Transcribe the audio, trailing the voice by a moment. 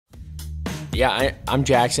Yeah, I'm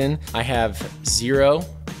Jackson. I have zero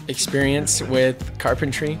experience with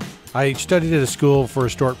carpentry. I studied at a school for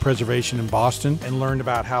historic preservation in Boston and learned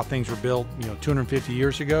about how things were built, 250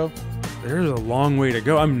 years ago. There's a long way to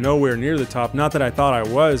go. I'm nowhere near the top. Not that I thought I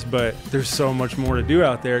was, but there's so much more to do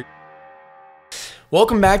out there.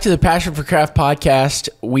 Welcome back to the Passion for Craft podcast.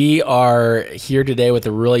 We are here today with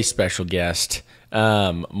a really special guest,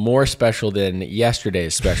 more special than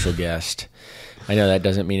yesterday's special guest. I know that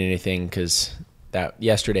doesn't mean anything because that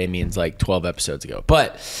yesterday means like 12 episodes ago.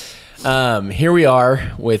 But here we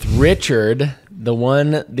are with Richard, the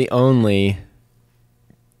one, the only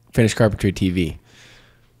Finished Carpentry TV.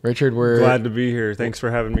 Richard, we're glad to be here. Thanks for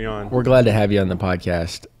having me on. We're glad to have you on the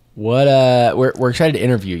podcast. We're excited to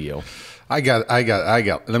interview you. I got.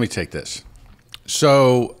 Let me take this.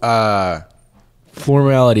 So,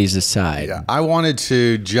 formalities aside, yeah, I wanted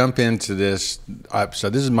to jump into this. So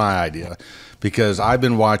this is my idea because I've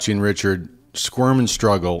been watching Richard squirm and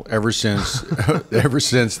struggle ever since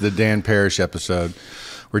the Dan Parrish episode,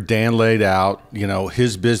 where Dan laid out,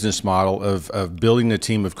 his business model of building a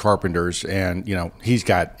team of carpenters, and he's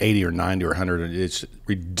got 80 or 90 or 100. It's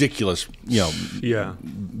ridiculous,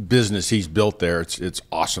 business he's built there. It's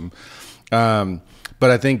awesome.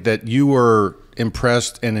 But I think that you were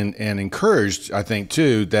impressed and encouraged, I think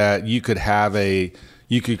too, that you could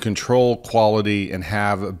control quality and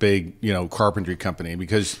have a big, carpentry company,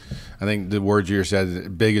 because I think the words you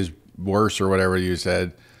said, big is worse or whatever you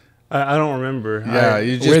said. I don't remember. Yeah,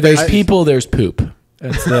 where there's people, there's poop.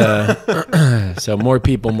 That's the so more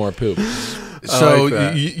people, more poop. So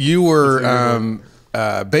like you were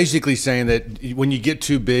basically saying that when you get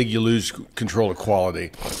too big, you lose control of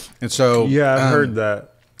quality, and so I've heard that.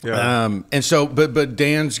 Yeah. And so, but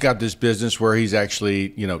Dan's got this business where he's actually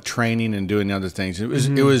training and doing other things. It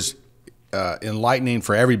was enlightening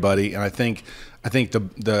for everybody, and I think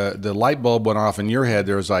the light bulb went off in your head.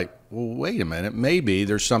 There was like, well, wait a minute, maybe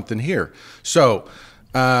there's something here. So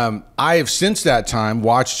I have since that time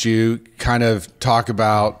watched you kind of talk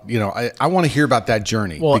about, I want to hear about that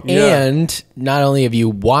journey. Well, and not only have you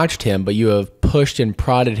watched him, but you have pushed and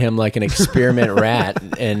prodded him like an experiment rat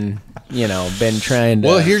and, been trying to.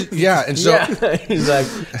 Well, and so. Yeah. He's like,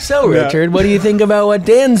 so Richard, what do you think about what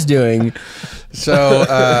Dan's doing? So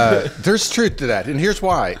there's truth to that. And here's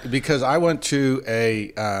why. Because I went to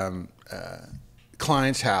a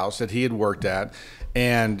client's house that he had worked at,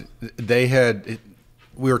 and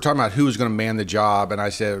we were talking about who was going to man the job, and I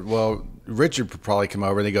said, well, Richard would probably come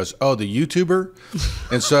over, and he goes, oh, the YouTuber?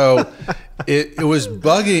 And so it was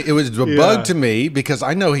bugging. It was a bug to me because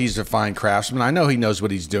I know he's a fine craftsman. I know he knows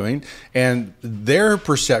what he's doing, and their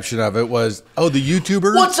perception of it was, oh, the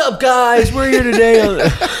YouTuber? What's up, guys? We're here today.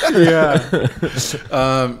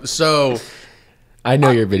 So I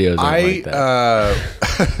know your videos aren't like that.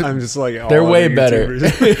 I'm just like, they're way better.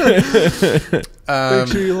 Make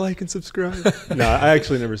sure you like and subscribe. No, I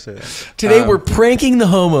actually never say that. Today we're pranking the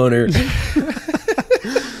homeowner.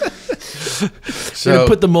 We're gonna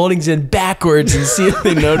put the moldings in backwards and see if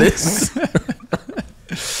they notice.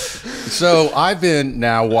 So I've been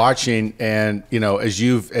now watching, and as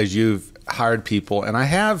you've hired people, and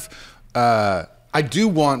I do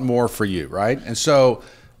want more for you, right? And so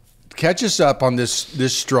catch us up on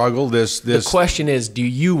this struggle. The question is, do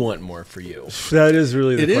you want more for you? That is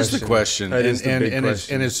really the question. It is the question. That is the big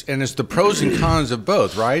question. It's the pros and cons of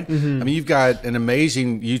both, right? Mm-hmm. I mean, you've got an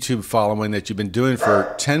amazing YouTube following that you've been doing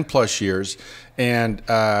for 10 plus years, and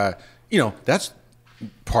that's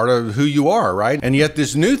part of who you are, right? And yet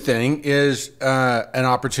this new thing is an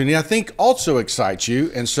opportunity I think also excites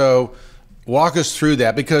you, and so walk us through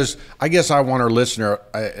that, because I guess I want our listener,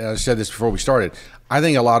 I said this before we started, I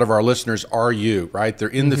think a lot of our listeners are you, right? They're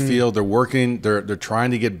in the field, they're working, they're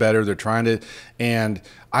trying to get better, and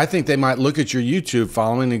I think they might look at your YouTube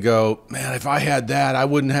following and go, man, if I had that, I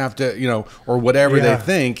wouldn't have to, or whatever they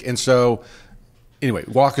think. And so anyway,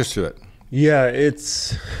 walk us through it. Yeah,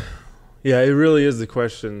 it really is the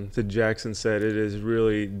question that Jackson said. It is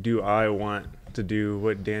really, do I want to do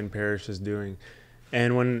what Dan Parrish is doing?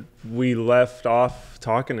 And when we left off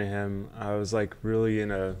talking to him, I was like really in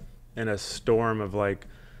a storm of like,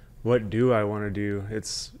 what do I want to do?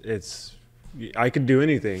 It's I could do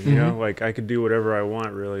anything, like I could do whatever I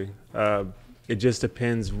want, really. It just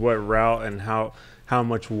depends what route and how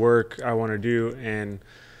much work I want to do. And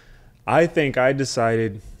I think I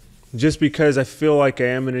decided, just because I feel like I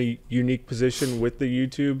am in a unique position with the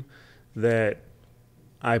YouTube, that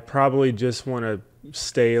I probably just want to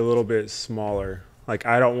stay a little bit smaller. Like,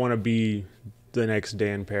 I don't want to be the next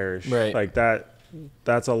Dan Parrish. Right. Like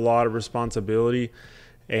that's a lot of responsibility,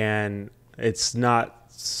 and it's not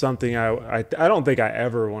something I don't think I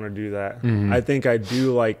ever want to do that. I think I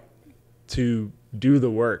do like to do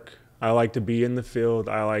the work. I like to be in the field.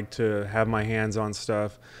 I like to have my hands on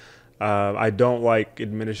stuff. I don't like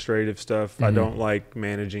administrative stuff. I don't like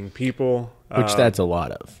managing people. Which that's a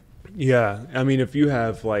lot of. Yeah. I mean, if you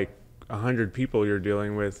have like 100 people you're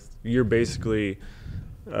dealing with, you're basically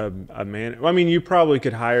a man. I mean, you probably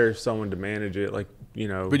could hire someone to manage it, like, you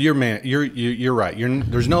know. But you're right.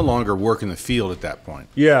 There's no longer work in the field at that point.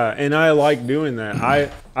 Yeah, and I like doing that.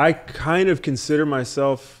 I kind of consider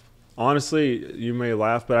myself, honestly, you may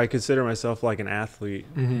laugh, but I consider myself like an athlete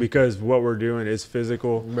because what we're doing is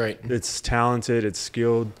physical. Right. It's talented, it's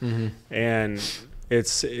skilled, and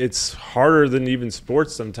it's harder than even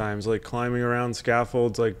sports sometimes, like climbing around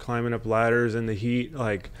scaffolds, like climbing up ladders in the heat,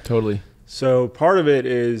 like. Totally. So part of it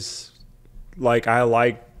is like I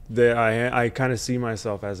like that I kind of see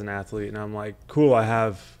myself as an athlete, and I'm like, cool,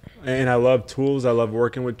 and I love tools. I love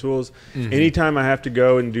working with tools. Anytime I have to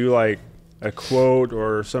go and do like a quote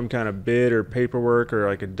or some kind of bid or paperwork or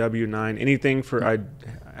like a W-9, anything I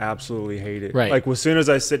absolutely hate it. Right. Like as soon as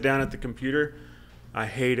I sit down at the computer, I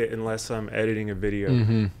hate it unless I'm editing a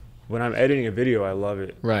video. When I'm editing a video, I love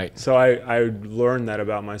it. Right. So I learned that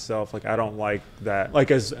about myself. Like I don't like that.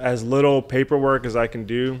 Like as little paperwork as I can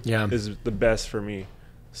do is the best for me.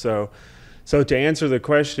 So to answer the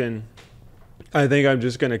question, I think I'm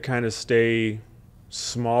just going to kind of stay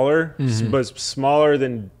smaller, but smaller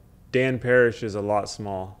than Dan Parrish is a lot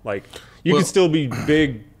small. Like you can still be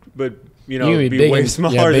big, but you know, be way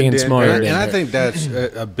smaller than Dan Parrish. And I think that's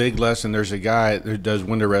a big lesson. There's a guy who does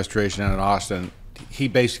window restoration out in Austin. He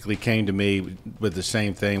basically came to me with the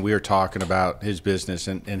same thing. We were talking about his business,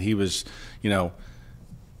 and he was, you know,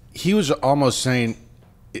 he was almost saying,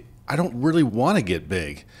 I don't really want to get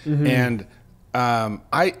big. And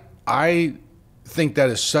I think that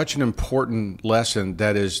is such an important lesson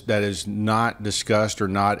that is not discussed or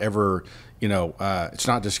not ever, you know, it's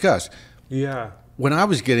not discussed. Yeah.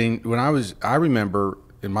 I remember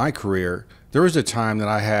in my career, there was a time that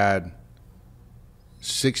I had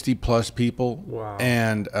 60 plus people. Wow.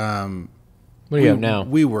 And what do you have now?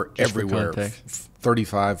 We were Just for everywhere, context.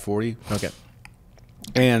 35, 40. Okay.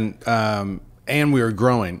 And we were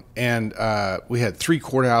growing, and we had 3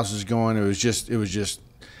 courthouses going. It was just,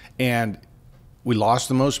 and we lost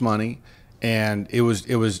the most money, and it was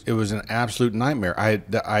an absolute nightmare.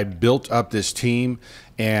 I built up this team,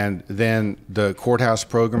 and then the courthouse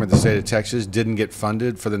program at the state of Texas didn't get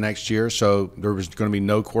funded for the next year, so there was going to be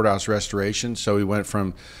no courthouse restoration. So we went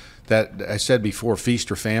from that, I said before,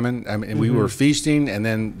 feast or famine. I mean, we were feasting, and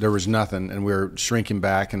then there was nothing, and we were shrinking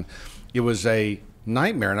back, and it was a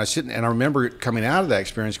nightmare. And I remember coming out of that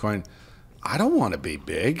experience going, I don't want to be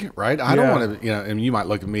big, right? I don't want to, you know. And you might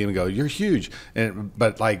look at me and go, "You're huge,"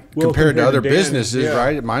 but like compared to other businesses,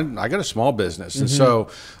 right? I got a small business, and so,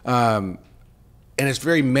 and it's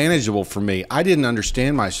very manageable for me. I didn't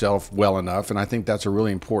understand myself well enough, and I think that's a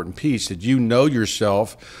really important piece, that you know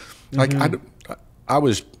yourself. Like I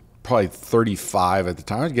was probably 35 at the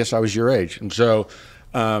time. I guess I was your age, and so.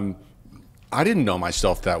 I didn't know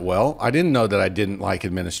myself that well. I didn't know that I didn't like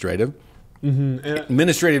administrative.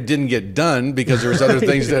 Administrative didn't get done because there was other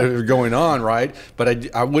things that were going on, right?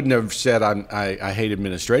 But I wouldn't have said I hate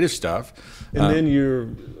administrative stuff. And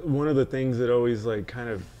then one of the things that always like kind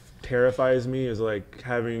of terrifies me is like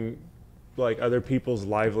having like other people's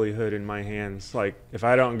livelihood in my hands. Like if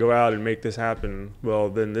I don't go out and make this happen, well,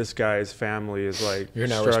 then this guy's family is like you're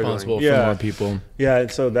now struggling. responsible for more people. Yeah, and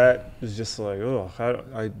so that is just like,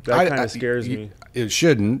 that kind of scares me. It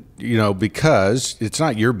shouldn't, you know, because it's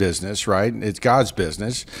not your business, right? It's God's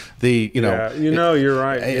business. You're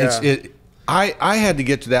right. I had to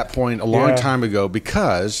get to that point a long time ago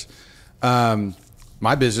because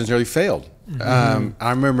my business nearly failed. I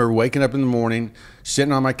remember waking up in the morning,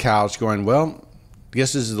 sitting on my couch going, well, I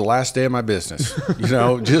guess this is the last day of my business, you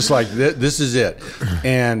know, just like this is it.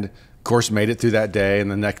 And of course made it through that day.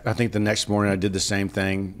 And I think the next morning I did the same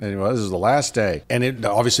thing. And this is the last day. And it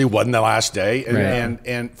obviously wasn't the last day.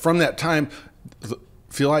 And from that time, I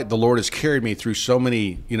feel like the Lord has carried me through so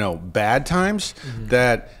many, you know, bad times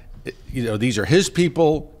that, you know, these are his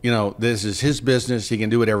people, you know, this is his business. He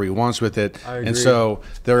can do whatever he wants with it. I agree. And so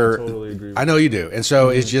totally agree. I know you do. And so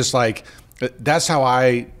it's just like, that's how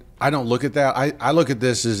I don't look at that. I look at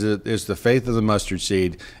this as the faith of the mustard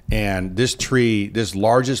seed, and this tree, this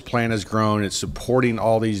largest plant has grown. It's supporting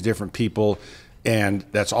all these different people, and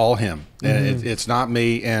that's all him. And it's not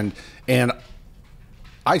me. And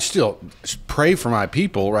I still pray for my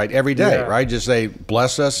people, right, every day, right? Just say,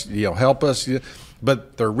 bless us, you know, help us.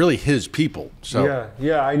 but they're really his people. So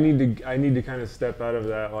yeah, I need to kind of step out of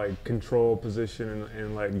that like control position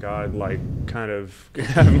and let God like kind of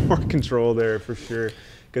have more control there for sure,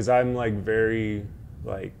 because I'm like very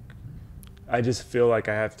like I just feel like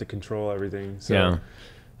I have to control everything. So. Yeah,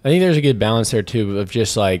 I think there's a good balance there too of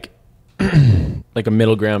just like like a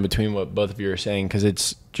middle ground between what both of you are saying, because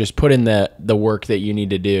it's just put in the work that you need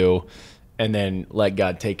to do and then let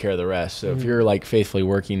God take care of the rest. So if you're like faithfully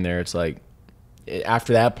working there, it's like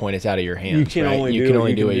after that point it's out of your hands. You can right? only you do can what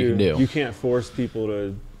only you do can what you can do. You can't force people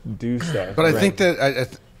to do stuff. But I think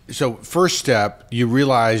that so first step, you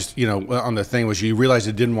realized, on the thing was you realized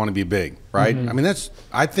it didn't want to be big, right? I mean,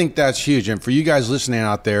 I think that's huge. And for you guys listening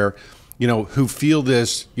out there, who feel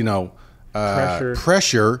this,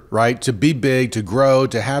 pressure, right, to be big, to grow,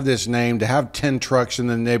 to have this name, to have 10 trucks in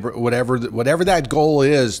the neighborhood, whatever that goal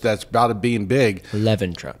is that's about it being big.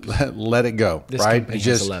 11 trucks. Let it go, This right? company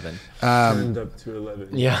has 11. Turned up to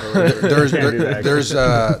 11. Yeah.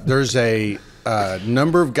 There's a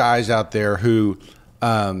number of guys out there who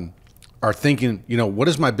are thinking, what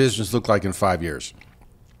does my business look like in 5 years?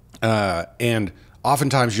 And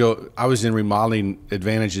oftentimes, I was in remodeling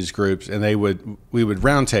advantages groups, and we would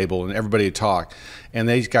round table, and everybody would talk, and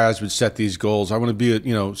these guys would set these goals. I want to be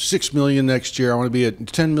at 6 million next year. I want to be at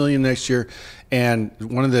 10 million next year. And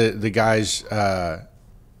one of the guys,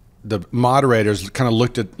 the moderators, kind of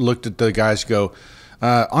looked at the guys, go,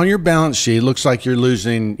 on your balance sheet, it looks like you're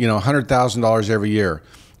losing $100,000 every year.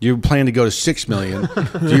 You plan to go to 6 million.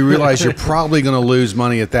 Do you realize you're probably going to lose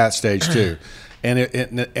money at that stage too? And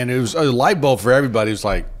it was a light bulb for everybody. It was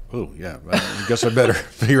like, oh yeah, I guess I better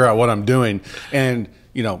figure out what I'm doing. And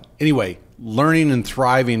anyway, learning and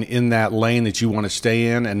thriving in that lane that you want to stay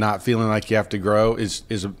in and not feeling like you have to grow is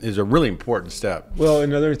a really important step. Well,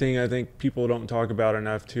 another thing I think people don't talk about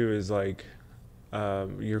enough too is like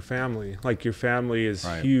your family. Like your family is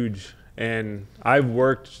huge, and I've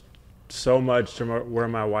worked so much to where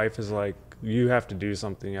my wife is like, you have to do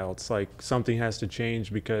something else. Like something has to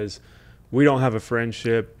change because we don't have a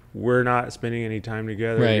friendship. We're not spending any time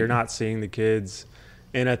together. Right. You're not seeing the kids.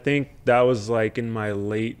 And I think that was like in my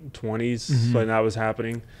late 20s when that was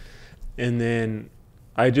happening. And then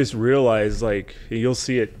I just realized, like, you'll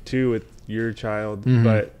see it too with your child,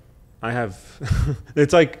 but I have,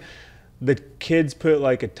 it's like the kids put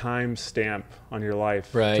like a time stamp on your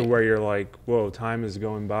life to where you're like, whoa, time is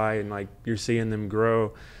going by, and like you're seeing them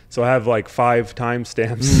grow. So I have like 5 time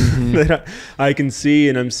stamps that I can see,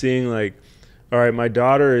 and I'm seeing like, all right, my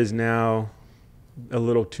daughter is now a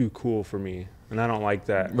little too cool for me, and I don't like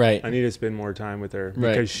that. Right. I need to spend more time with her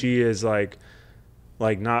because she is like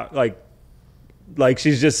not like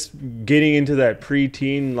she's just getting into that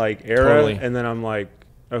preteen like era. Totally. And then I'm like,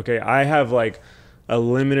 okay, I have like a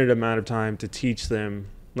limited amount of time to teach them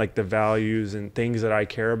like the values and things that I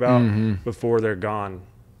care about before they're gone.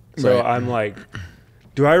 So I'm like,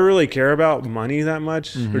 do I really care about money that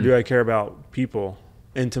much, or do I care about people?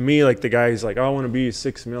 And to me, like the guy who's like, oh, I want to be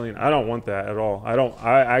 6 million. I don't want that at all.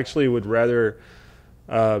 I actually would rather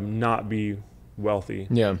not be wealthy.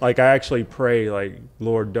 Yeah. Like I actually pray like,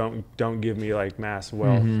 Lord, don't give me like mass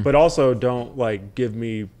wealth, but also don't like give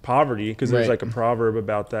me poverty, because there's like a proverb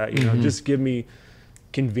about that, just give me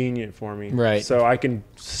convenient for me. Right. So I can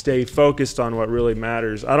stay focused on what really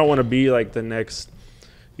matters. I don't want to be like the next,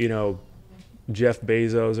 Jeff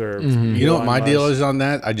Bezos or you know what my deal is on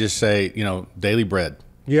that? I just say, daily bread.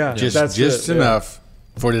 Yeah, just enough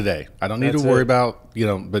for today. I don't need to worry about,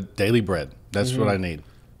 but daily bread. That's what I need.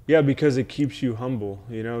 Yeah, because it keeps you humble.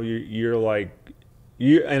 You're like,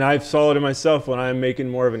 and I saw it in myself when I'm making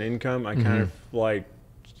more of an income. I kind of like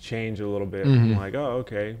change a little bit. I'm like, oh,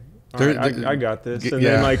 okay, I got this. And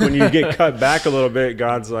then like when you get cut back a little bit,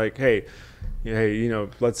 God's like, hey,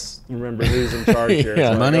 let's remember who's in charge here.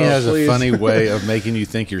 Like, money has a funny way of making you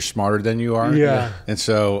think you're smarter than you are. Yeah. And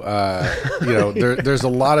so, there's a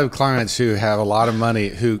lot of clients who have a lot of money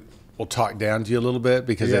who will talk down to you a little bit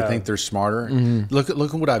because they think they're smarter. Look at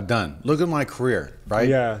what I've done. Look at my career, right?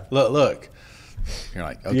 Yeah. Look. You're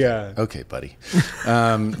like, okay, buddy.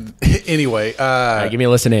 Anyway. Give me a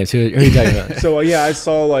list of names. Who are you talking about? So, I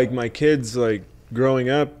saw like my kids like growing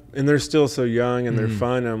up, and they're still so young and they're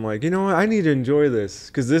fun. I'm like, you know what? I need to enjoy this,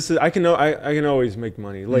 because I can always make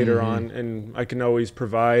money later on, and I can always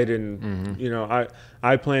provide. And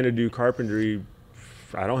I plan to do carpentry.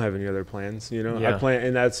 I don't have any other plans. I plan,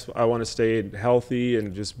 and I want to stay healthy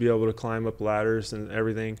and just be able to climb up ladders and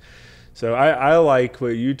everything. So I like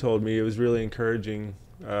what you told me. It was really encouraging.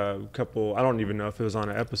 I don't even know if it was on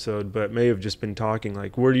an episode, but may have just been talking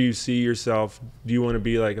like, where do you see yourself? Do you want to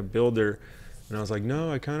be like a builder? And I was like, no,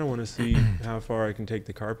 I kind of want to see how far I can take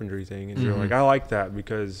the carpentry thing. And you're like, I like that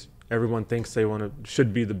because everyone thinks they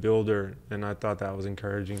should be the builder. And I thought that was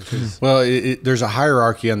encouraging. Well, there's a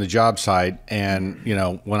hierarchy on the job site. And, you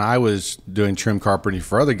know, when I was doing trim carpentry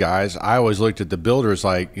for other guys, I always looked at the builders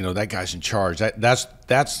like, you know, that guy's in charge.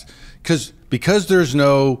 That's because there's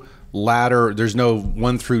no ladder, there's no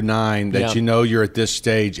 1 through 9 that you know you're at this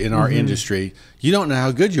stage in our industry. You don't know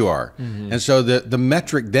how good you are. And so the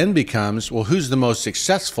metric then becomes, well, who's the most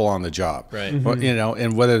successful on the job? Right. Well, you know,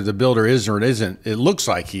 and whether the builder is or it isn't, it looks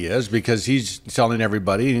like he is because he's telling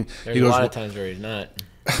everybody. And There's he goes, a lot of times where he's not.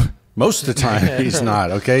 most of the time he's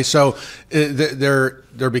not. Okay. So there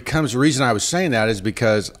becomes, the reason I was saying that is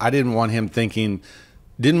because I didn't want him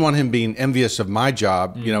being envious of my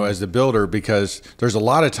job, you know, as the builder, because there's a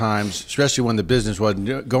lot of times, especially when the business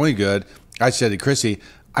wasn't going good, I said to Chrissy,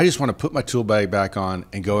 I just want to put my tool bag back on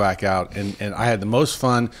and go back out. And I had the most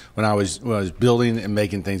fun when I was building and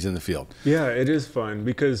making things in the field. Yeah, it is fun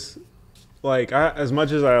because, like, as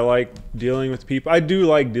much as I like dealing with people, I do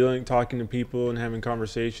like talking to people and having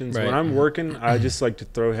conversations. Right. When I'm working, I just like to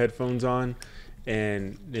throw headphones on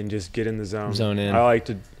and just get in the zone. Zone in.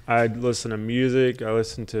 I listen to music. I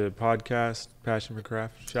listen to podcasts. Passion for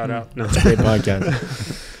Craft. Shout out. No. That's a great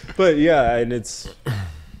podcast. But yeah, and it's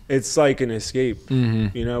like an escape,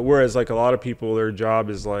 you know. Whereas like a lot of people, their job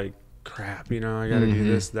is like, crap, you know, I got to do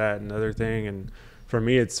this, that, and other thing. And for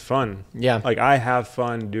me, it's fun. Yeah, like I have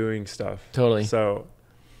fun doing stuff. Totally. So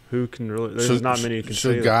who can really? There's not many who can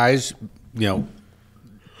say that. So guys, you know,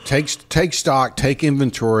 take stock, take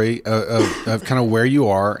inventory of kind of where you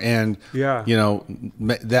are, and you know,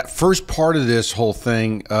 that first part of this whole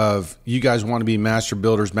thing of you guys want to be master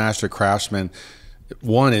builders, master craftsmen.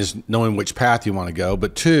 One is knowing which path you want to go,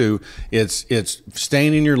 but two, it's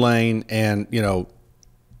staying in your lane and, you know,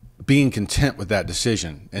 being content with that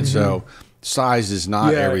decision. And so size is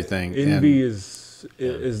not everything. Envy is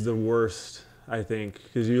the worst, I think,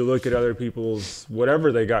 because you look at other people's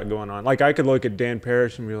whatever they got going on. Like I could look at Dan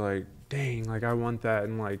Parrish and be like, dang, like I want that,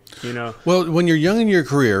 and like, you know. Well, when you're young in your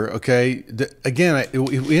career, okay, again,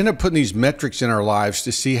 we end up putting these metrics in our lives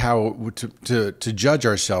to see how to judge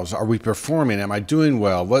ourselves. Are we performing? Am I doing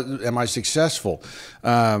well? What am I successful?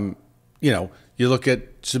 You know, you look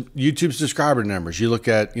at YouTube subscriber numbers. You look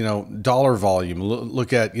at, you know, dollar volume.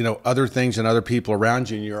 Look at, you know, other things and other people around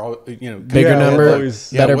you, and you're all, you know, bigger number,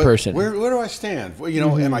 better person. Where do I stand? Well, you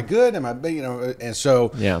know, am I good? Am I, you know, and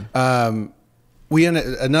so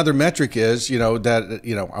another metric is, you know, that,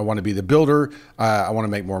 you know, I want to be the builder. I want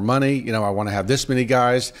to make more money. You know, I want to have this many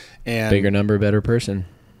guys, and bigger number, better person.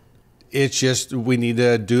 It's just, we need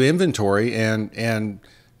to do inventory and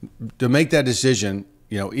to make that decision.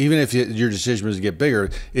 You know, even if your decision was to get bigger,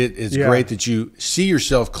 it's great that you see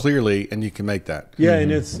yourself clearly and you can make that. Yeah.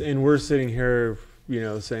 And we're sitting here, you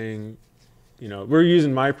know, saying, you know, we're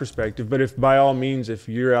using my perspective, but if by all means, if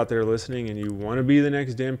you're out there listening and you want to be the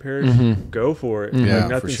next Dan Parrish, go for it. Yeah, like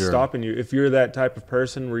nothing's stopping you. If you're that type of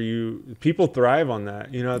person where people thrive on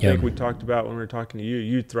that, you know, I think we talked about when we were talking to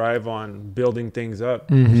you thrive on building things up.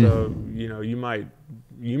 So, you know, you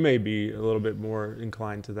may be a little bit more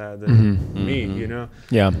inclined to that than me, you know?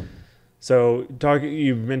 Yeah. So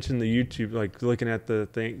you mentioned the YouTube, like looking at the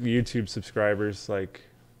YouTube subscribers, like,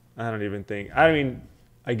 I mean,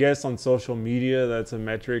 I guess on social media that's a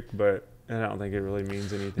metric, but I don't think it really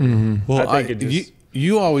means anything. Well, I think it just,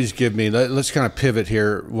 you always give me, let's kind of pivot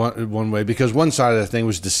here one way, because one side of the thing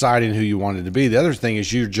was deciding who you wanted to be. The other thing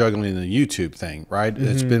is you're juggling the YouTube thing, right?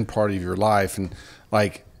 It's been part of your life. And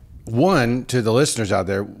like, one, to the listeners out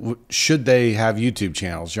there, should they have YouTube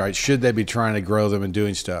channels, right? Should they be trying to grow them and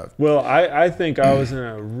doing stuff? Well, I think I was in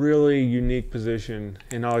a really unique position,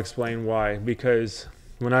 and I'll explain why. Because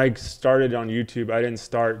when I started on YouTube, I didn't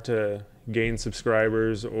start to gain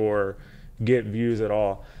subscribers or get views at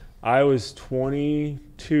all. I was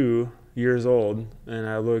 22 years old, and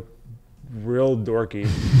I looked real dorky.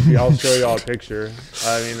 I'll show y'all a picture.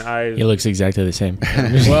 I mean, he looks exactly the same.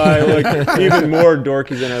 Well, I look even more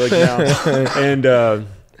dorky than I look now. And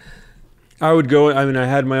I would go, I mean, I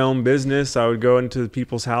had my own business. I would go into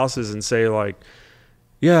people's houses and say, like,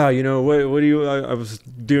 yeah, you know, what do you, I was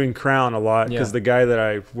doing crown a lot because the guy that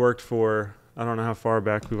I worked for, I don't know how far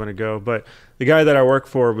back we want to go, but the guy that I worked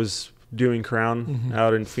for was doing crown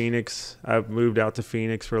out in Phoenix. I moved out to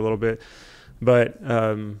Phoenix for a little bit, but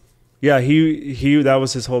yeah, he that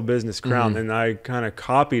was his whole business, crown, and I kind of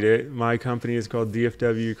copied it. My company is called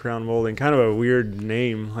DFW Crown Molding, kind of a weird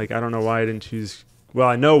name. Like, I don't know why I didn't choose. Well,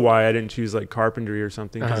 I know why I didn't choose like carpentry or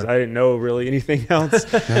something, because I didn't know really anything else.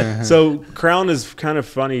 So crown is kind of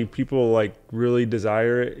funny. People like really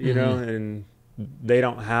desire it, you know, and they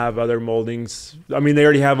don't have other moldings. I mean, they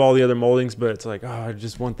already have all the other moldings, but it's like, oh, I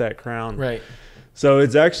just want that crown. Right. So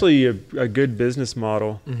it's actually a good business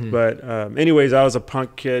model. But anyways, I was a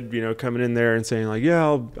punk kid, coming in there and saying like,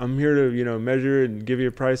 yeah, I'm here to, measure and give you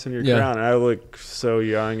a price on your crown. And I look so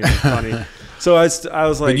young and funny. So I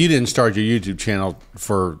was like. But you didn't start your YouTube channel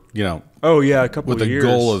for, Oh yeah, a couple with of the years.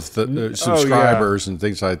 goal of subscribers and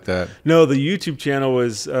things like that. No, the YouTube channel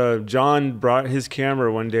was John brought his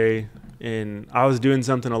camera one day, and I was doing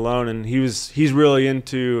something alone, and he's really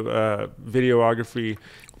into videography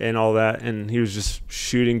and all that, and he was just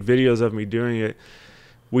shooting videos of me doing it.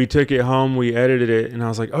 We took it home, we edited it, and I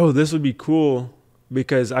was like, oh, this would be cool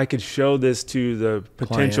because I could show this to the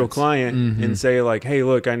potential client and say like, hey,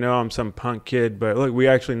 look, I know I'm some punk kid, but look, we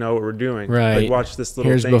actually know what we're doing. Right. Like, watch this little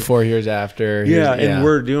here's thing. Before, here's after. And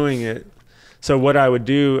we're doing it. So what I would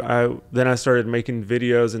do, I started making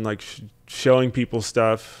videos and like showing people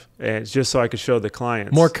stuff, and it's just so I could show the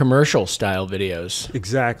clients. More commercial style videos.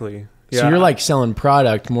 Exactly. So you're like selling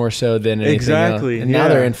product more so than anything Exactly. else. And now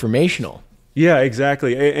they're informational. Yeah,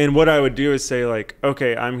 exactly. And what I would do is say like,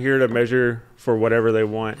 okay, I'm here to measure for whatever they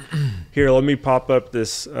want. Here, let me pop up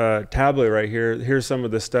this tablet right here. Here's some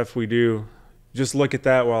of the stuff we do. Just look at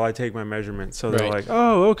that while I take my measurements. So they're like,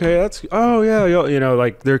 oh, okay,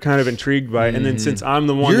 like they're kind of intrigued by it. And then since I'm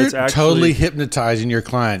the one that's actually totally hypnotizing your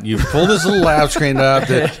client, you pull this little lap screen up,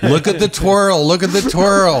 look at the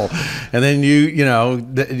twirl. And then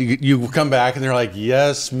you come back and they're like,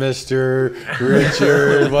 yes, Mr.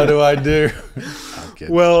 Richard, what do I do?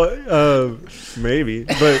 Well, maybe,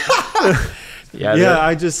 but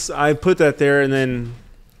I put that there, and then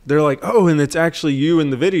they're like, oh, and it's actually you in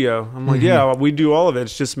the video. I'm like, yeah, we do all of it.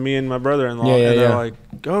 It's just me and my brother-in-law. And they're like,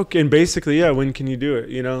 okay. And basically, when can you do it?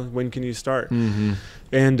 When can you start? And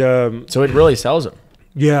so it really sells them.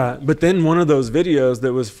 Yeah. But then one of those videos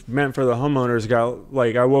that was meant for the homeowners got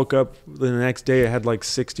like, I woke up the next day, it had like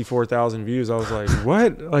 64,000 views. I was like,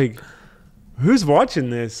 what? Like, who's watching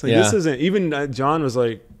this? Like, this isn't even John was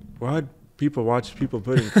like, what? People watch people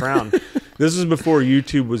putting crown. This was before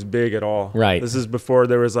YouTube was big at all. Right. This is before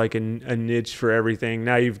there was like a niche for everything.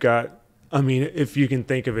 Now you've got, I mean, if you can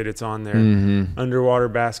think of it, it's on there. Underwater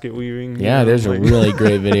basket weaving. Yeah, there's a really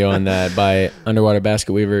great video on that by Underwater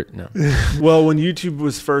Basket Weaver. No. Well, when YouTube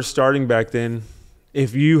was first starting back then,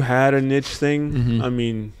 if you had a niche thing, I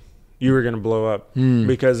mean, you were going to blow up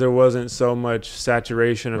because there wasn't so much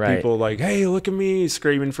saturation of people like, hey, look at me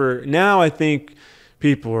screaming for. Now I think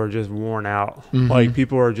people are just worn out. Like,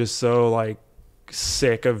 people are just so like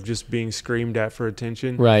sick of just being screamed at for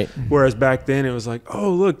attention. Right. Whereas back then it was like, oh,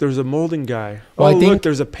 look, there's a molding guy. Well, look,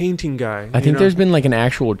 there's a painting guy. I think there's been like an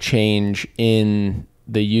actual change in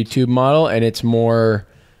the YouTube model, and it's more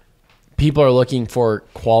people are looking for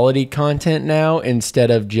quality content now instead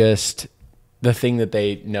of just the thing that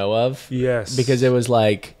they know of. Yes. Because it was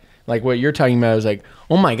like what you're talking about is like,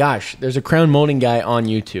 oh my gosh, there's a crown molding guy on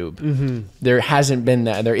YouTube. There hasn't been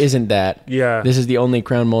that. There isn't that. Yeah. This is the only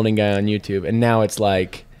crown molding guy on YouTube. And now it's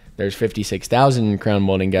like there's 56,000 crown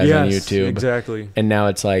molding guys on YouTube. Exactly. And now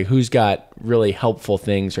it's like, who's got really helpful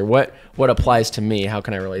things, or what applies to me? How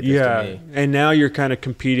can I relate this to me? And now you're kind of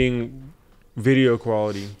competing video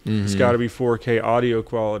quality. It's got to be 4K audio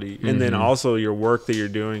quality, and then also your work that you're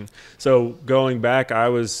doing. So going back,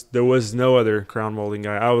 there was no other crown molding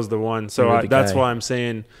guy. I was the one. So that's why I'm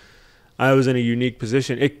saying I was in a unique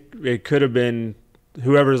position. It could have been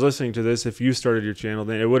whoever's listening to this. If you started your channel,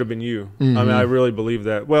 then it would have been you. I mean, I really believe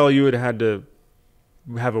that. Well, you would have had to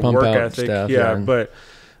have a work ethic. Stuff, but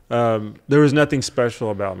there was nothing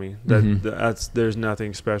special about me. There's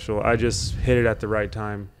nothing special. I just hit it at the right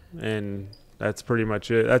time, and that's pretty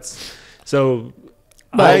much it.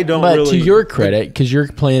 But to your credit, because you're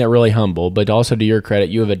playing it really humble, but also to your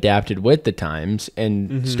credit, you have adapted with the times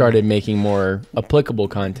and started making more applicable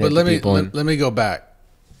content. But let me go back.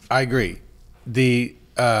 I agree. Quit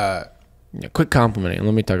complimenting.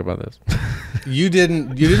 Let me talk about this. You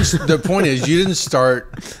didn't. The point is, you didn't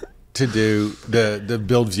start to do the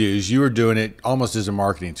build views. You were doing it almost as a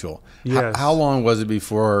marketing tool. Yes. How long was it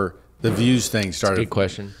before the views thing started? That's a good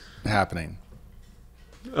question. Happening.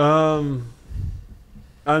 I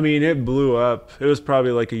mean, it blew up. It was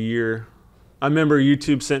probably like a year. I remember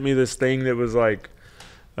YouTube sent me this thing that was like,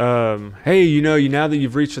 hey, now that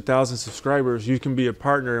you've reached 1,000 subscribers, you can be a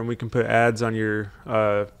partner and we can put ads on your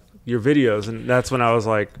videos. And that's when I was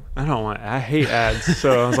like, I hate ads.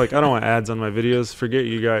 So I was like, I don't want ads on my videos. Forget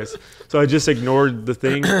you guys. So I just ignored the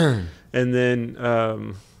thing. And then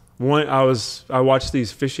I watched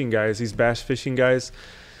these fishing guys, these bass fishing guys.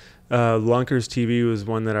 Lunker's TV was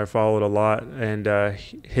one that I followed a lot, and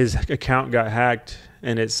his account got hacked,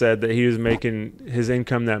 and it said that he was making, his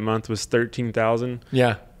income that month was $13,000.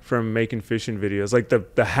 Yeah. From making fishing videos. Like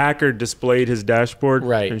the hacker displayed his dashboard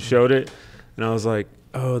and showed it, and I was like,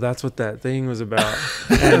 oh, that's what that thing was about.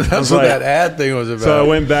 And that's what that ad thing was about. So I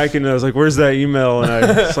went back and I was like, where's that email? And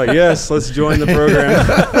I was like, yes, let's join the program.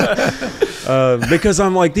 Because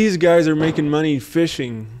I'm like, these guys are making money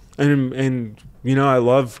fishing, and you know, I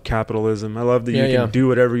love capitalism. I love that you can do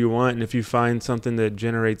whatever you want, and if you find something that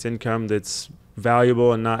generates income that's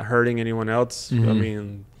valuable and not hurting anyone else, I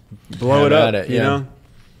mean, blow it up, you know?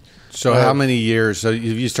 So how many years? So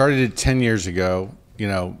you started it 10 years ago, you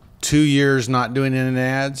know, 2 years not doing any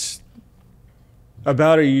ads?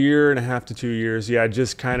 About 1.5 to 2 years. Yeah,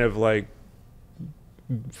 just kind of like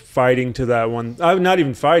fighting to that one. I'm not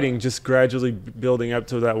even fighting, just gradually building up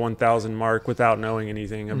to that 1,000 mark without knowing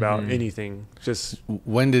anything about anything. Just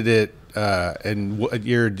when did it, and what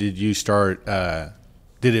year did you start,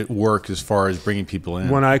 did it work as far as bringing people in?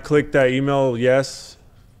 When I clicked that email, yes,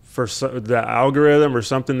 for the algorithm or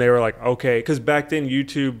something, they were like, okay. Because back then,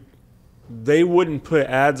 YouTube, they wouldn't put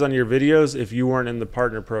ads on your videos if you weren't in the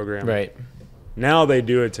partner program. Right. Now they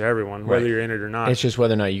do it to everyone, whether you're in it or not. It's just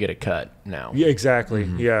whether or not you get a cut now. Yeah, exactly.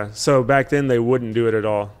 Yeah. So back then they wouldn't do it at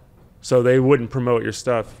all. So they wouldn't promote your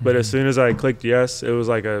stuff. But as soon as I clicked yes, it was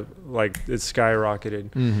like it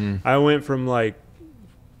skyrocketed. I went from like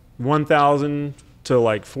 1,000 to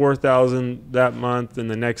like 4,000 that month, and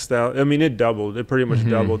the next 1,000. I mean, it doubled. It pretty much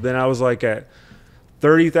doubled. Then I was like at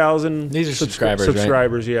 30,000. These are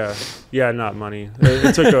subscribers, right? Yeah, not money.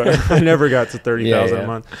 It took I never got to 30,000 a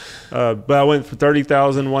month. But I went for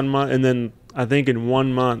 30,000 1 month, and then I think in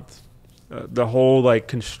 1 month, the whole like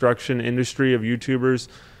construction industry of YouTubers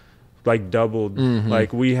like doubled.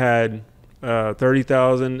 Like we had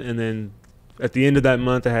 30,000, and then at the end of that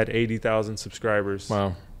month, I had 80,000 subscribers.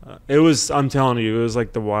 Wow. I'm telling you, it was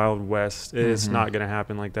like the Wild West. It's not going to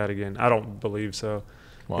happen like that again. I don't believe so.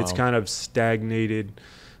 Wow. It's kind of stagnated.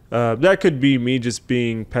 That could be me just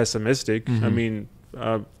being pessimistic. I mean,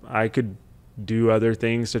 I could do other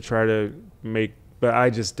things to try to make, but I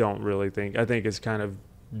just don't really think. I think it's kind of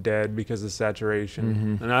dead because of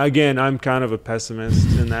saturation. And again, I'm kind of a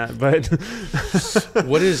pessimist in that. But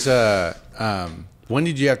what is when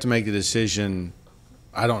did you have to make the decision?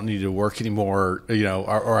 I don't need to work anymore, you know,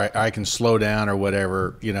 or I can slow down or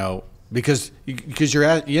whatever, you know, because you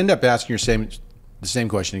end up asking the same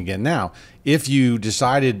question again now. If you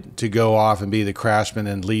decided to go off and be the craftsman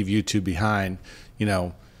and leave YouTube behind, you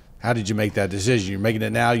know, how did you make that decision? You're making it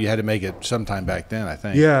now. You had to make it sometime back then, I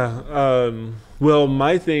think. Yeah. Well,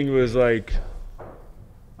 my thing was like,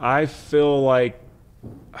 I feel like,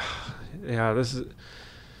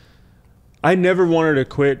 I never wanted to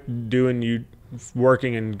quit doing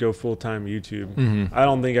working and go full-time YouTube. I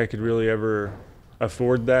don't think I could really ever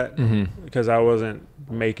afford that because I wasn't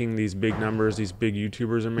making these big numbers these big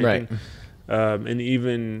YouTubers are making. And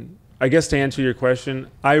even, I guess to answer your question,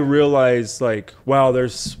 I realized like, wow,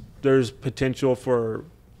 there's potential for,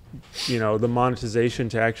 you know, the monetization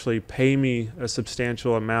to actually pay me a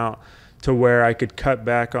substantial amount to where I could cut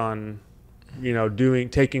back on, you know,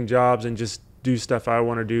 taking jobs and just do stuff I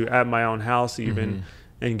want to do at my own house even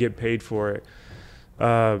and get paid for it.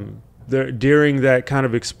 During that kind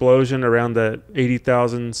of explosion around that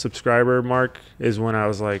 80,000 subscriber mark is when I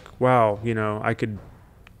was like, wow, you know, I could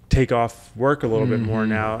take off work a little bit more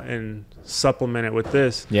now and supplement it with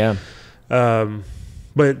this. Yeah.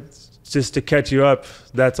 But just to catch you up,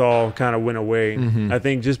 that's all kind of went away. I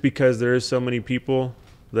think just because there is so many people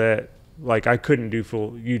that like I couldn't do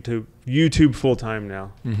full YouTube full time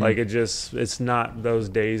now. Like it's not those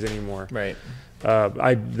days anymore. Right.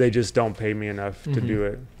 They just don't pay me enough to do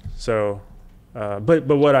it. So, but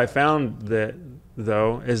what I found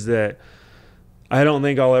though is that I don't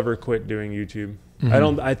think I'll ever quit doing YouTube.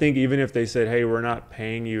 I think even if they said, hey, we're not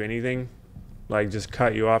paying you anything, like just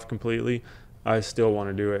cut you off completely, I still want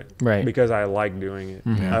to do it. Right. Because I like doing it.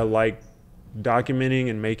 I like documenting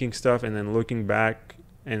and making stuff and then looking back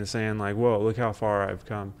and saying like, whoa, look how far I've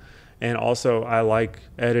come. And also I like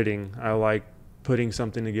editing. I like putting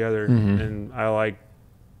something together and I like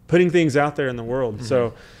putting things out there in the world.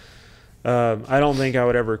 So I don't think I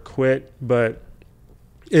would ever quit, but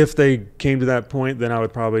if they came to that point, then I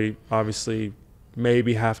would probably obviously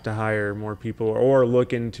maybe have to hire more people or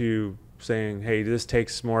look into saying, hey, this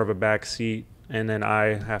takes more of a back seat and then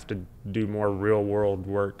I have to do more real world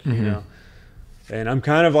work, you know? And I'm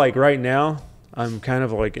kind of like right now, I'm kind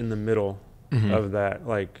of like in the middle of that.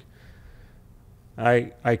 Like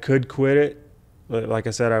I could quit it, but like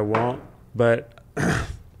I said, I won't, but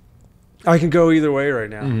I can go either way right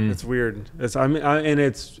now. Mm-hmm. It's weird.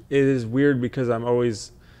 It is weird because I'm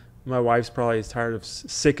always, my wife's probably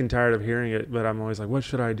sick and tired of hearing it, but I'm always like, what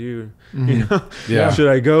should I do? Mm-hmm. You know, Yeah. should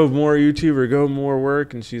I go more YouTube or go more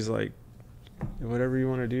work? And she's like, whatever you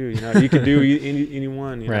want to do, you know, you can do any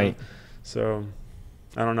one, you Right. know? So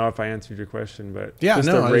I don't know if I answered your question, but Yeah, just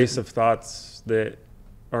no, a race of thoughts that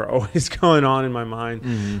are always going on in my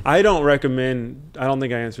mind. I don't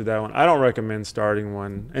think I answered that one. I don't recommend starting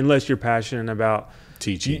one unless you're passionate about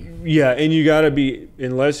Teaching. Yeah, and you got to be,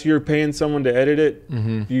 unless you're paying someone to edit it,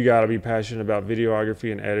 you got to be passionate about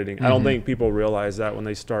videography and editing. I don't think people realize that when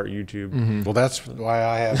they start YouTube. Well, that's why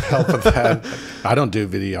I have help with that. I don't do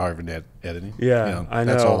video editing. Yeah, I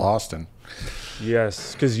That's know. all Austin.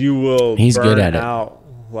 Yes, because you will He's burn good at it. out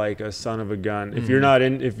like a son of a gun. If you're not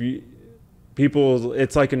people,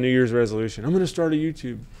 it's like a New Year's resolution. I'm going to start a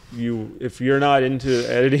YouTube. If you're not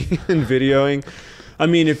into editing and videoing, I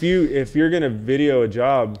mean, if you're going to video a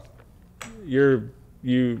job, you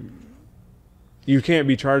can't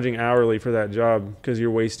be charging hourly for that job because you're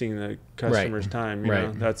wasting the customer's time. You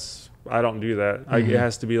know, I don't do that. It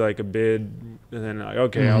has to be like a bid, and then I'll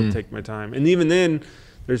take my time. And even then,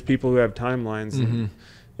 there's people who have timelines. And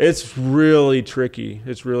it's really tricky.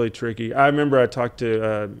 It's really tricky. I remember I talked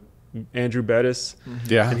to Andrew Bettis,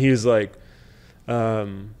 Yeah. and he was like,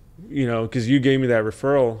 you know, because you gave me that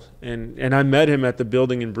referral, and I met him at the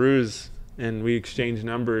Building and Brews, and we exchanged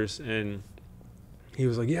numbers, and he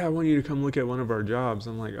was like, yeah, I want you to come look at one of our jobs.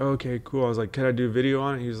 I'm like, oh, okay, cool. I was like, could I do video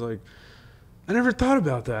on it? He was like, I never thought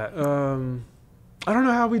about that. I don't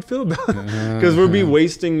know how we'd feel about it, because we'll be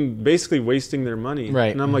basically wasting their money.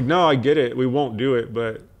 Right. And I'm like, no, I get it. We won't do it,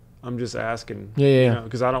 but I'm just asking. Yeah.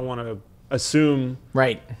 Because I don't want to assume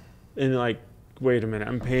Right. and like, wait a minute,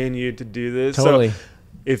 I'm paying you to do this. Totally. So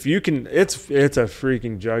if you can, it's a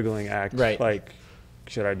freaking juggling act. Right. Like,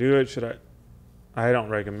 should I do it? I don't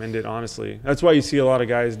recommend it, honestly. That's why you see a lot of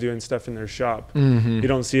guys doing stuff in their shop. You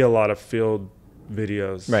don't see a lot of field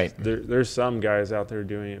videos. Right. There's some guys out there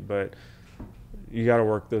doing it, but you got to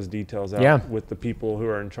work those details out with the people who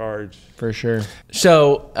are in charge. For sure.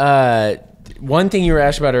 So, one thing you were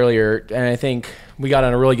asked about earlier, and I think we got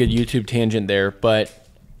on a really good YouTube tangent there, but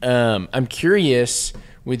I'm curious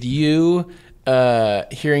with you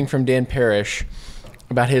hearing from Dan Parrish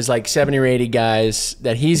about his like 70 or 80 guys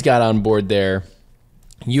that he's got on board there.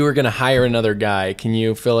 You were going to hire another guy. Can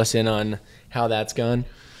you fill us in on how that's gone?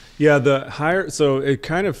 Yeah, the hire. So it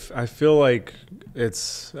kind of, I feel like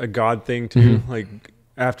it's a God thing too. Like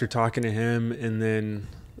after talking to him, and then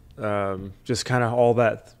just kind of all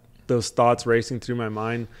those thoughts racing through my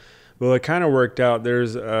mind. Well, it kind of worked out.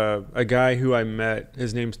 There's a guy who I met.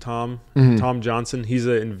 His name's Tom Johnson. He's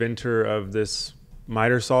an inventor of this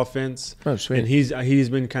miter saw fence. Oh, sweet. And he's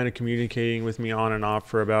been kind of communicating with me on and off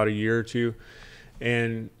for about a year or two.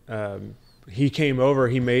 And he came over.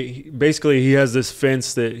 Basically he has this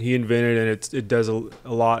fence that he invented, and it does a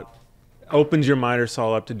lot. Opens your miter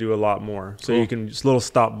saw up to do a lot more. So you can just little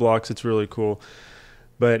stop blocks. It's really cool.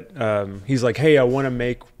 But he's like, hey, I want to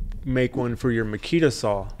make one for your Makita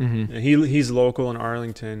saw. And he's local in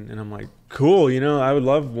Arlington, and I'm like, cool, you know, I would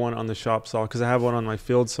love one on the shop saw because I have one on my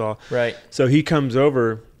field saw. Right. So he comes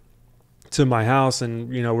over to my house,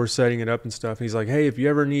 and you know, we're setting it up and stuff. He's like, hey, if you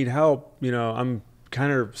ever need help, you know, I'm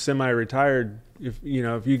kind of semi-retired. If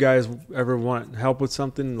you guys ever want help with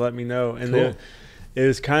something, let me know. And then it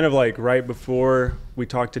was kind of like right before we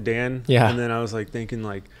talked to Dan. Yeah. And then I was like thinking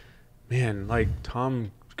like, man, like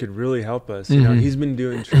Tom could really help us. You know, he's been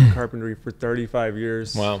doing trim carpentry for 35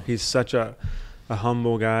 years. Wow. He's such a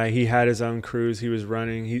humble guy. He had his own crews he was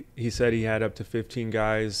running. He said he had up to 15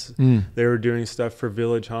 guys. They were doing stuff for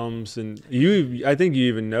Village Homes, and I think you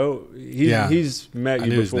even know he's met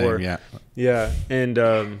you before. Name, yeah.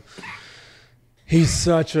 And he's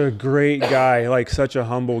such a great guy, like such a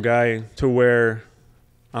humble guy, to where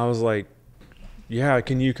I was like, yeah,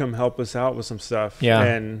 can you come help us out with some stuff? Yeah.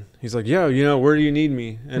 And he's like, yeah, you know, where do you need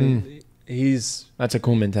me? And that's a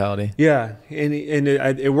cool mentality. yeah, and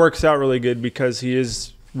it works out really good because he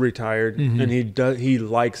is retired and he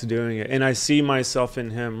likes doing it, and I see myself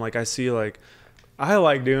in him. Like I see like I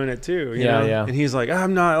like doing it too. You know? Yeah. And he's like,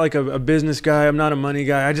 I'm not like a business guy. I'm not a money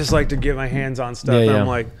guy. I just like to get my hands on stuff. Yeah, and yeah. I'm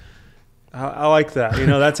like, I like that. You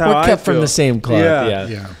know, that's how We're I kept feel. from the same club. Yeah.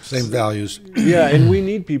 Yeah. Same values. Yeah, and we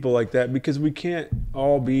need people like that because we can't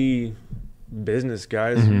all be business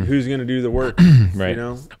guys. Who's going to do the work? Right. You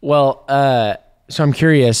know? Well, so I'm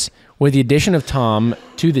curious, with the addition of Tom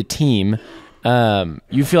to the team,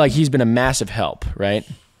 you feel like he's been a massive help, right?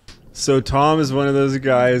 So Tom is one of those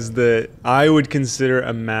guys that I would consider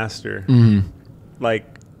a master. Like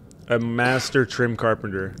a master trim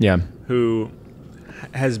carpenter. Yeah. Who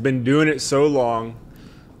has been doing it so long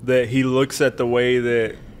that he looks at the way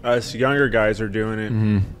that us younger guys are doing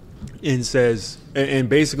it and says, and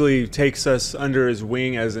basically takes us under his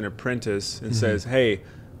wing as an apprentice and says, hey,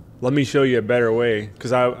 let me show you a better way.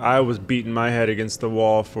 Because I was beating my head against the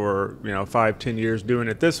wall for 5-10 years doing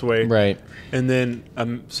it this way. Right. And then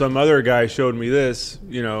some other guy showed me this,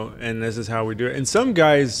 and this is how we do it. And some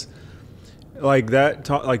guys like that,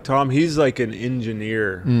 like Tom, he's like an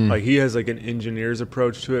engineer. Like he has like an engineer's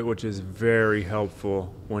approach to it, which is very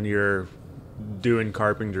helpful when you're doing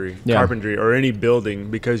carpentry or any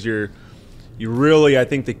building, because you really, I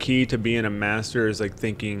think the key to being a master is like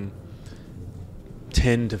thinking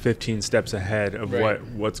 10 to 15 steps ahead of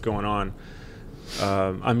what's going on.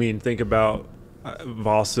 I mean, think about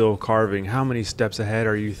Vosil carving. How many steps ahead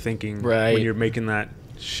are you thinking when you're making that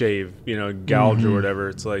shave, gouge or whatever?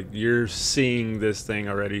 It's like you're seeing this thing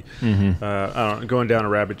already. I don't know, going down a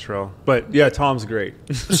rabbit trail. But yeah, Tom's great.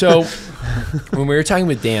 So when we were talking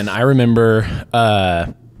with Dan, I remember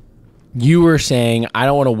you were saying, I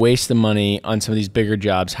don't want to waste the money on some of these bigger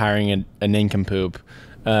jobs hiring an nincompoop.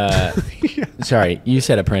 Sorry, you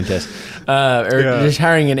said apprentice. Just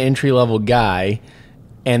hiring an entry-level guy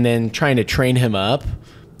and then trying to train him up.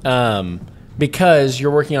 Because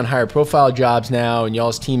you're working on higher profile jobs now and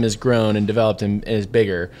y'all's team has grown and developed and is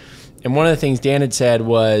bigger. And one of the things Dan had said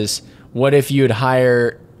was, what if you would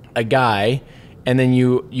hire a guy and then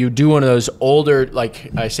you do one of those older,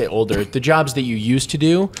 like I say older, the jobs that you used to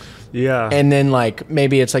do. Yeah. And then like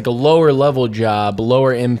maybe it's like a lower level job,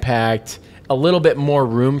 lower impact, a little bit more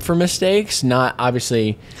room for mistakes, not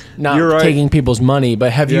taking people's money,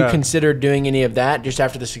 but have you considered doing any of that just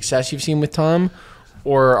after the success you've seen with Tom?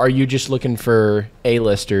 Or are you just looking for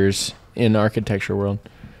A-listers in the architecture world?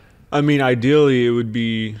 I mean, ideally it would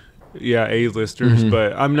be, A-listers,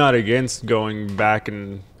 but I'm not against going back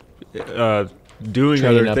and doing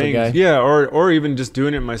Training other things. Yeah, or even just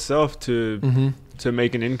doing it myself to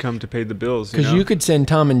make an income to pay the bills. Because you could send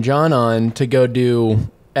Tom and John on to go do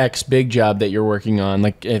X big job that you're working on,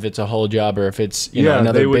 like if it's a whole job or if it's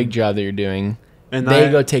another big job that you're doing. And they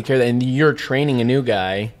go take care of that, and you're training a new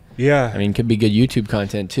guy. Yeah. I mean, it could be good YouTube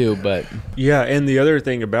content too, but... Yeah, and the other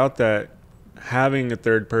thing about that, having a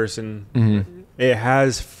third person, it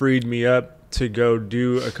has freed me up to go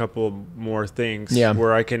do a couple more things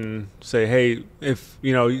where I can say, hey, if,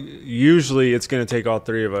 usually it's going to take all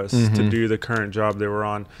three of us to do the current job that we're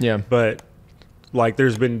on. Yeah. But, like,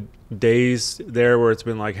 there's been days there where it's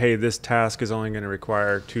been like, hey, this task is only going to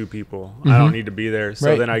require 2 people. I don't need to be there.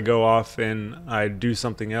 So then I go off and I do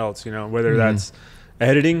something else, whether that's...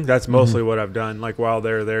 editing, that's mostly what I've done. Like while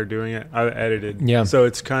they're there doing it, I've edited. Yeah. So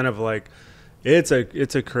it's kind of like, it's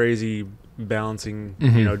a crazy balancing,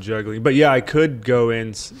 juggling. But yeah, I could go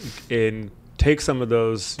in and take some of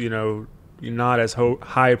those, not as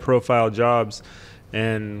high profile jobs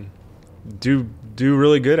and do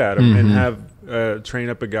really good at them and have train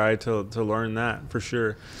up a guy to learn that for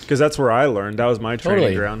sure. Because that's where I learned. That was my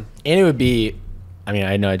training ground. And it would be, I mean,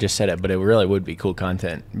 I know I just said it, but it really would be cool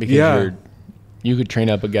content because you could train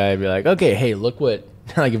up a guy and be like, okay, hey, look what,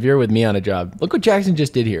 like if you're with me on a job, look what Jackson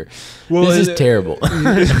just did here. Well, this is terrible.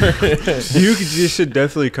 You should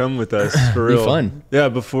definitely come with us for real. Be fun. Yeah,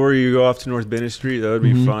 before you go off to North Bennett Street, that would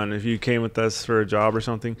be fun if you came with us for a job or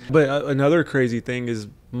something. But another crazy thing is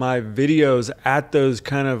my videos at those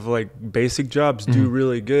kind of like basic jobs do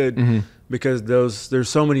really good because there's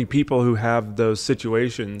so many people who have those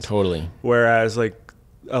situations. Totally. Whereas like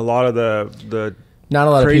a lot of the not a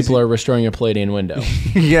lot of people are restoring a Palladian window.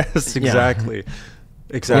 Yes, exactly.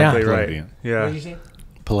 Exactly right. Palladian. Yeah. What did you say?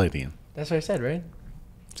 Palladian. That's what I said, right?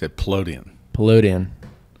 I said Palladian. Palladian.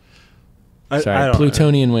 Sorry,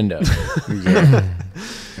 Plutonian window.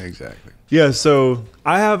 Exactly. Yeah, so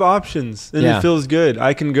I have options, and it feels good.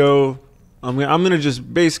 I can go. I'm gonna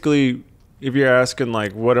just basically, if you're asking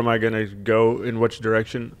like, what am I gonna go in which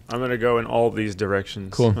direction? I'm gonna go in all these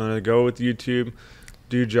directions. Cool. I'm gonna go with YouTube.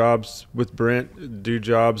 Do jobs with Brent, do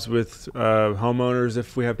jobs with homeowners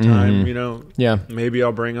if we have time, maybe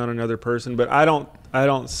I'll bring on another person, but I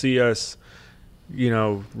don't see us,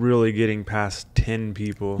 really getting past 10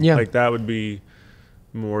 people. Yeah. Like that would be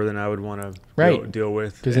more than I would want to deal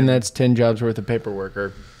with. Because then that's 10 jobs worth of paperwork or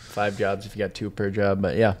 5 jobs if you got 2 per job,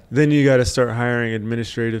 but yeah. Then you got to start hiring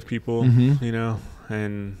administrative people,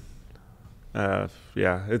 and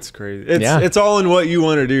it's crazy. It's all in what you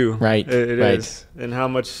want to do. Right. It is. And how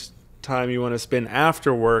much time you want to spend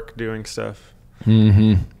after work doing stuff.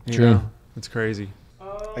 True. It's crazy.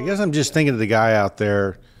 I guess I'm just thinking of the guy out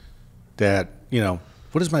there that,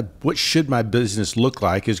 what should my business look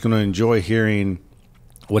like, is going to enjoy hearing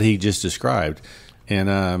what he just described.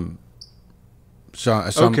 And so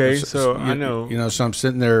I know. So I'm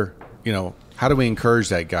sitting there, how do we encourage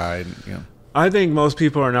that guy? I think most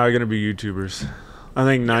people are not going to be YouTubers. I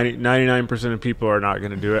think 99% of people are not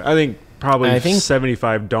going to do it. I think probably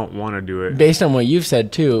 75 don't want to do it. Based on what you've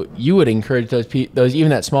said too, you would encourage those even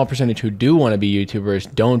that small percentage who do want to be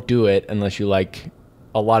YouTubers, don't do it unless you like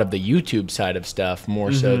a lot of the YouTube side of stuff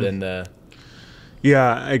more so than the.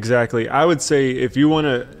 Yeah, exactly. I would say if you want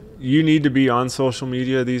to, you need to be on social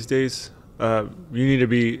media these days. You need to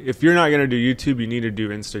be, if you're not going to do YouTube, you need to do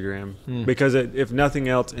Instagram because if nothing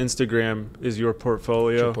else, Instagram is your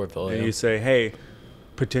portfolio. And you say, hey,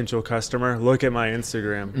 potential customer, look at my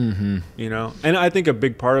Instagram, and I think a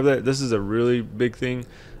big part of that, this is a really big thing.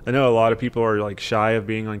 I know a lot of people are like shy of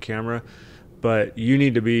being on camera, but you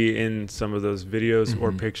need to be in some of those videos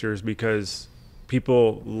or pictures because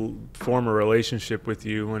people form a relationship with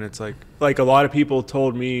you when it's like a lot of people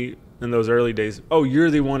told me in those early days, oh,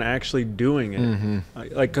 you're the one actually doing it.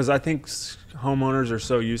 Because I think homeowners are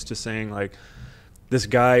so used to saying like, this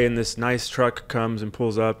guy in this nice truck comes and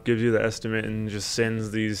pulls up, gives you the estimate, and just sends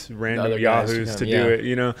these random yahoos to do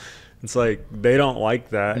it. It's like they don't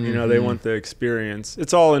like that. They want the experience.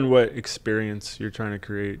 It's all in what experience you're trying to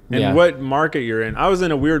create and what market you're in. I was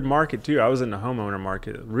in a weird market too. I was in the homeowner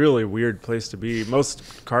market. Really weird place to be.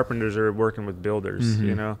 Most carpenters are working with builders.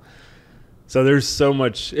 So there's so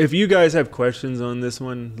much. If you guys have questions on this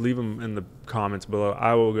one, leave them in the comments below.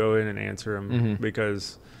 I will go in and answer them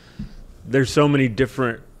because there's so many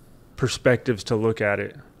different perspectives to look at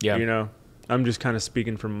it. I'm just kind of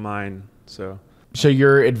speaking from mine. So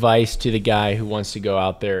your advice to the guy who wants to go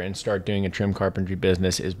out there and start doing a trim carpentry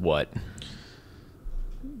business is what?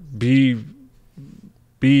 Be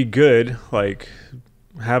good, like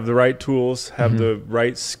have the right tools, have the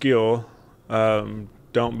right skill.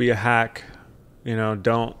 Don't be a hack,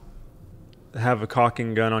 don't have a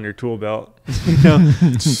caulking gun on your tool belt.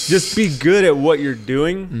 Just be good at what you're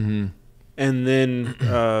doing. And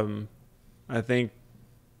then I think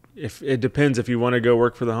if it depends, if you want to go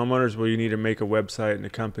work for the homeowners, well, you need to make a website and a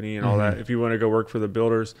company and all that. If you want to go work for the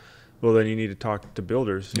builders, well, then you need to talk to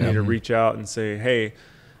builders. You need to reach out and say, hey,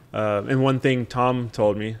 and one thing Tom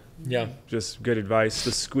told me, just good advice,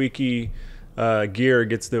 the squeaky gear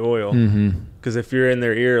gets the oil. Because if you're in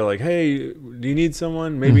their ear like, hey, do you need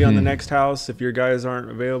someone? Maybe on the next house, if your guys aren't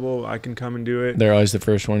available, I can come and do it. They're always the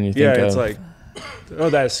first one you think of. Yeah, it's like, oh,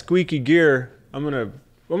 that squeaky gear, I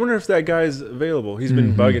wonder if that guy's available. He's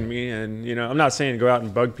been bugging me. And, I'm not saying go out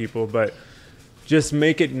and bug people, but just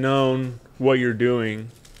make it known what you're doing.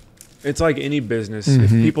 It's like any business. If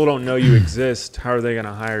people don't know you exist, how are they going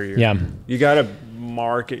to hire you? Yeah. You got to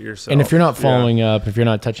market yourself. And if you're not following up, if you're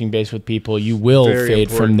not touching base with people, you will fade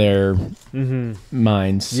from their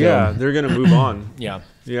minds. So. Yeah, they're going to move on. Yeah,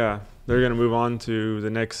 they're going to move on to the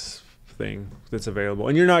next thing that's available.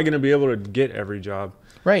 And you're not going to be able to get every job.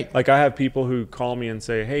 Right. Like I have people who call me and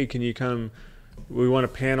say, hey, can you come? We want to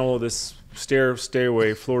panel this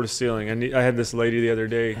stairway floor to ceiling. I had this lady the other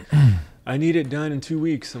day. I need it done in 2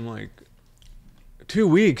 weeks. I'm like, 2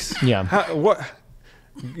 weeks? Yeah. What?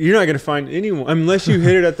 You're not going to find anyone unless you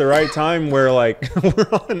hit it at the right time where like we're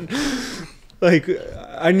on, like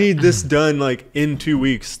I need this done like in 2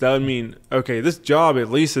 weeks. That would mean, okay, this job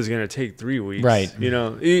at least is going to take 3 weeks. Right. And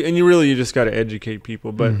you just got to educate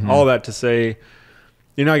people. But all that to say,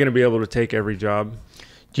 you're not going to be able to take every job.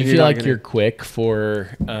 Do you feel like you're quick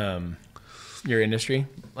for your industry?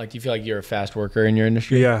 Like, do you feel like you're a fast worker in your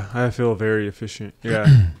industry? Yeah, I feel very efficient.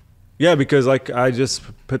 Yeah. Yeah, because like I just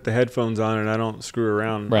put the headphones on and I don't screw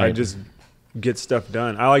around. Right. I just get stuff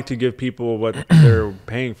done. I like to give people what they're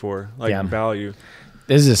paying for, like value.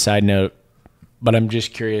 This is a side note, but I'm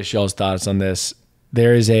just curious y'all's thoughts on this.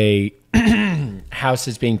 There is a house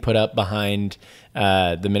that's being put up behind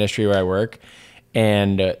the ministry where I work.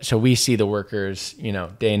 And so we see the workers,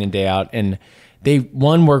 day in and day out. And they,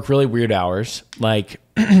 work really weird hours. Like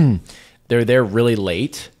they're there really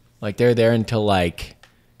late. Like they're there until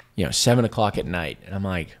 7 o'clock at night. And I'm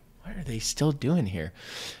like, what are they still doing here?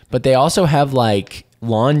 But they also have like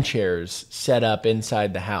lawn chairs set up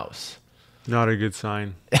inside the house. Not a good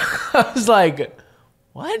sign. I was like,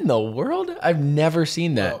 what in the world? I've never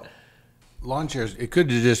seen that. Well, lawn chairs, it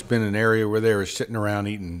could have just been an area where they were sitting around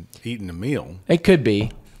eating a meal. It could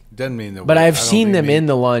be. Doesn't mean that. But I've seen them in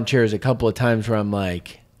the lawn chairs a couple of times where I'm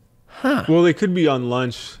like, huh. Well, they could be on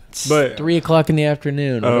lunch, but 3 o'clock in the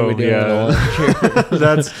afternoon. What are we doing in the lawn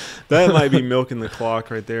chair? that might be milking the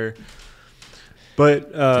clock right there.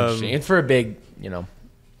 But it's for a big,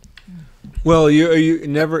 Well, you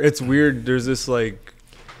never. It's weird. There's this like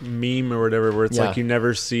meme or whatever where it's like you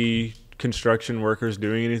never see construction workers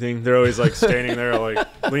doing anything. They're always like standing there, like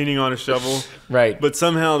leaning on a shovel. Right. But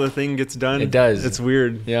somehow the thing gets done. It does. It's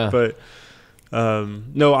weird. Yeah. But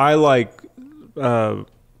no, I like, I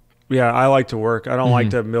like to work. I don't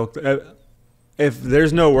like to milk. If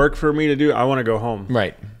there's no work for me to do, I want to go home.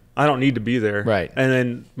 Right. I don't need to be there. Right. And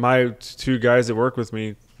then my two guys that work with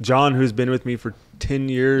me, John, who's been with me for 10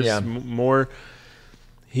 years more,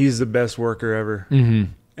 he's the best worker ever.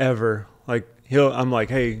 Ever. Like I'm like,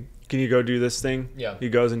 hey, can you go do this thing? Yeah. He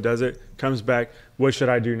goes and does it, comes back. What should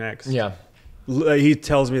I do next? Yeah. He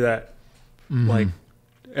tells me that like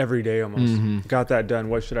every day almost. Got that done.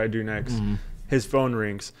 What should I do next? His phone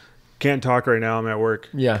rings. Can't talk right now. I'm at work.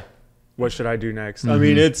 Yeah. What should I do next? I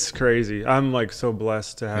mean, it's crazy. I'm like so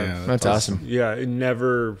blessed to have. Yeah, That's awesome. Yeah.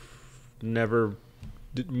 Never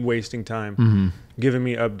wasting time. Giving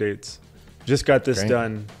me updates. Just got this Great.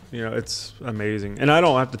 done. You know, it's amazing. And I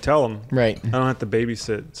don't have to tell them. Right. I don't have to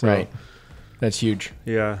babysit. So, Right. That's huge.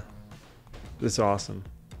 yeah, it's awesome.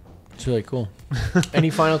 It's really cool. Any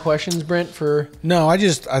final questions, Brent, for No, I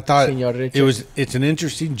thought Seeing you out at it's an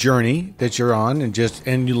interesting journey that you're on,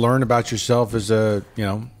 and you learn about yourself as a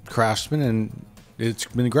craftsman, and it's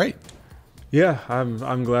been great. Yeah,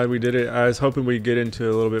 I'm glad we did it. I was hoping we'd get into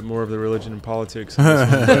a little bit more of the religion and politics in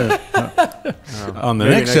this one, On the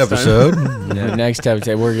maybe next next time. episode, the next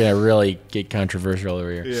episode? We're gonna really get controversial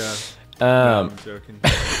over here. yeah. No, I'm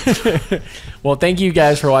joking. Well, thank you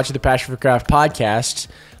guys for watching the Passion for Craft podcast.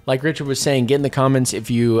 Like Richard was saying, get in the comments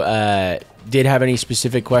if you did have any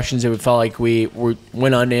specific questions that we felt like we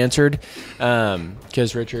went unanswered,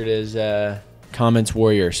 because Richard is comments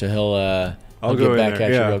warrior, so he'll go get in back there, at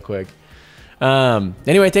you yeah. real quick.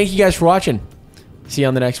 Anyway, thank you guys for watching. See you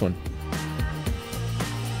on the next one.